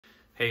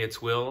Hey,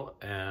 it's Will,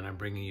 and I'm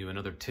bringing you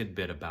another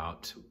tidbit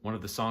about one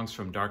of the songs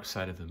from Dark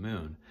Side of the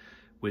Moon,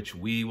 which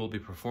we will be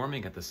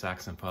performing at the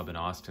Saxon Pub in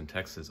Austin,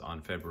 Texas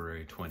on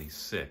February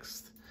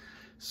 26th.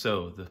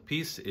 So the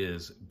piece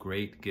is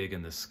Great Gig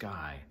in the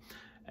Sky.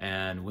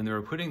 And when they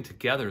were putting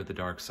together the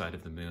Dark Side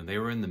of the Moon, they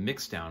were in the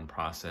mixdown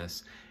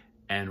process,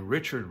 and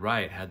Richard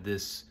Wright had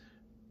this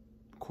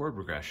chord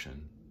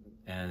progression,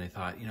 and they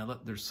thought, you know,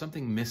 look, there's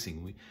something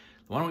missing.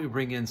 Why don't we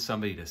bring in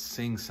somebody to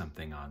sing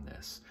something on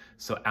this?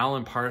 So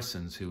Alan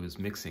Parsons, who was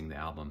mixing the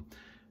album,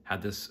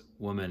 had this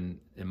woman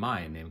in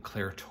mind named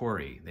Claire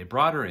Torrey. They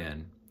brought her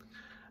in,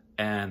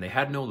 and they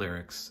had no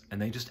lyrics, and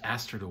they just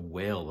asked her to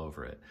wail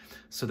over it.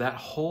 So that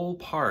whole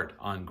part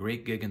on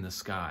Great Gig in the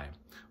Sky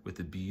with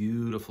the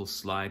beautiful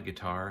slide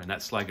guitar, and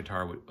that slide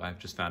guitar I've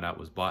just found out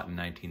was bought in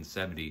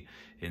 1970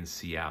 in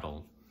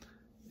Seattle,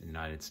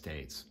 United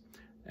States.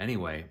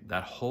 Anyway,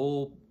 that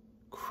whole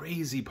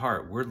crazy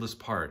part, wordless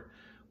part,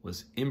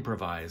 was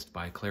improvised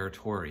by Claire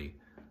Torrey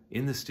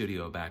in the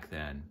studio back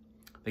then.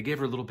 They gave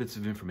her little bits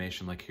of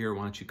information like, here,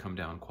 why don't you come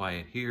down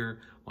quiet here?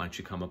 Why don't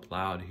you come up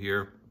loud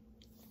here?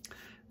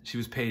 She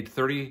was paid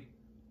 30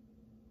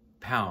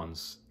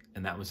 pounds,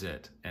 and that was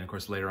it. And of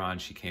course, later on,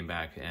 she came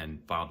back and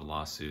filed a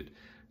lawsuit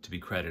to be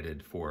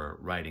credited for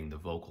writing the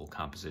vocal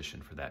composition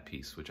for that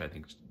piece, which I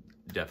think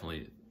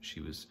definitely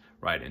she was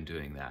right in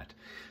doing that.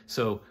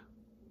 So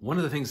one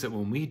of the things that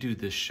when we do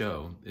this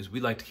show is we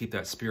like to keep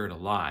that spirit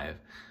alive.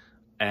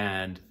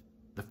 And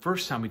the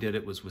first time we did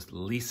it was with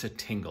Lisa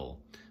Tingle.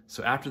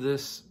 So after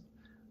this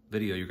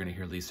video, you're going to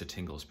hear Lisa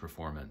Tingle's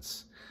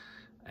performance.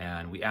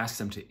 And we asked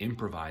them to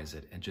improvise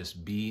it and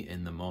just be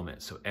in the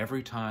moment. So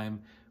every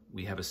time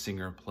we have a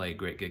singer play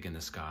Great Gig in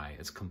the Sky,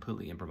 it's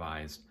completely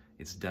improvised.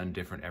 It's done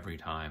different every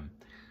time.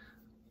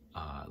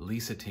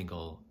 Lisa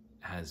Tingle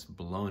has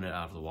blown it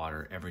out of the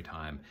water every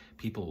time.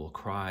 People will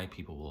cry.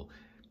 People will,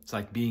 it's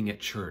like being at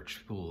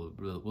church. People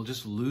will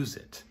just lose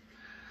it.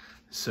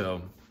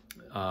 So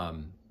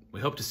we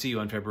hope to see you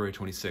on February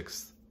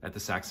 26th at the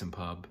Saxon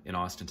Pub in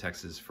Austin,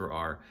 Texas for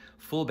our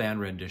full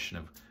band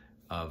rendition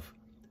of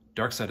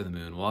Dark Side of the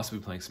Moon. We'll also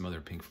be playing some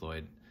other Pink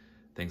Floyd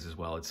things as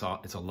well. It's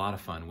a lot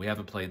of fun. We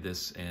haven't played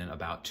this in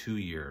about 2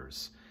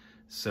 years.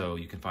 So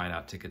you can find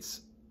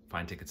tickets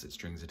at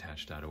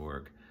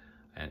stringsattached.org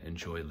and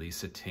enjoy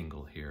Lisa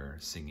Tingle here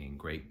singing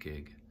Great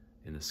Gig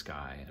in the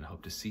Sky, and I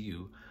hope to see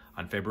you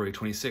on February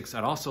 26th.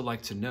 I'd also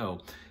like to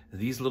know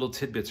these little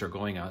tidbits are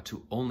going out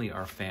to only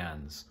our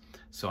fans.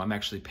 So I'm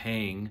actually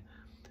paying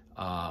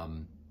about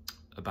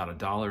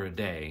 $1 a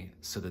day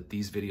so that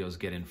these videos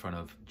get in front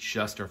of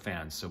just our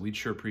fans. So we'd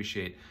sure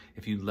appreciate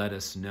if you let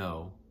us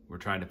know. We're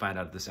trying to find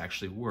out if this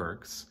actually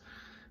works,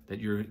 that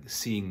you're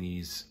seeing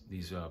these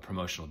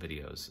promotional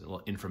videos,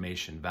 little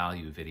information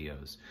value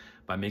videos,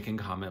 by making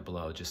a comment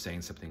below, just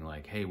saying something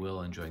like, hey,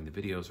 Will, enjoying the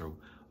videos, or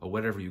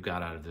whatever you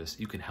got out of this.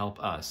 You can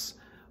help us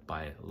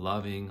by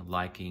loving,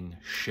 liking,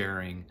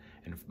 sharing,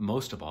 and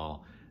most of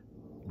all,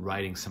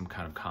 writing some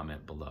kind of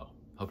comment below.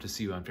 Hope to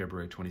see you on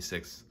February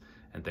 26th,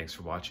 and thanks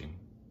for watching.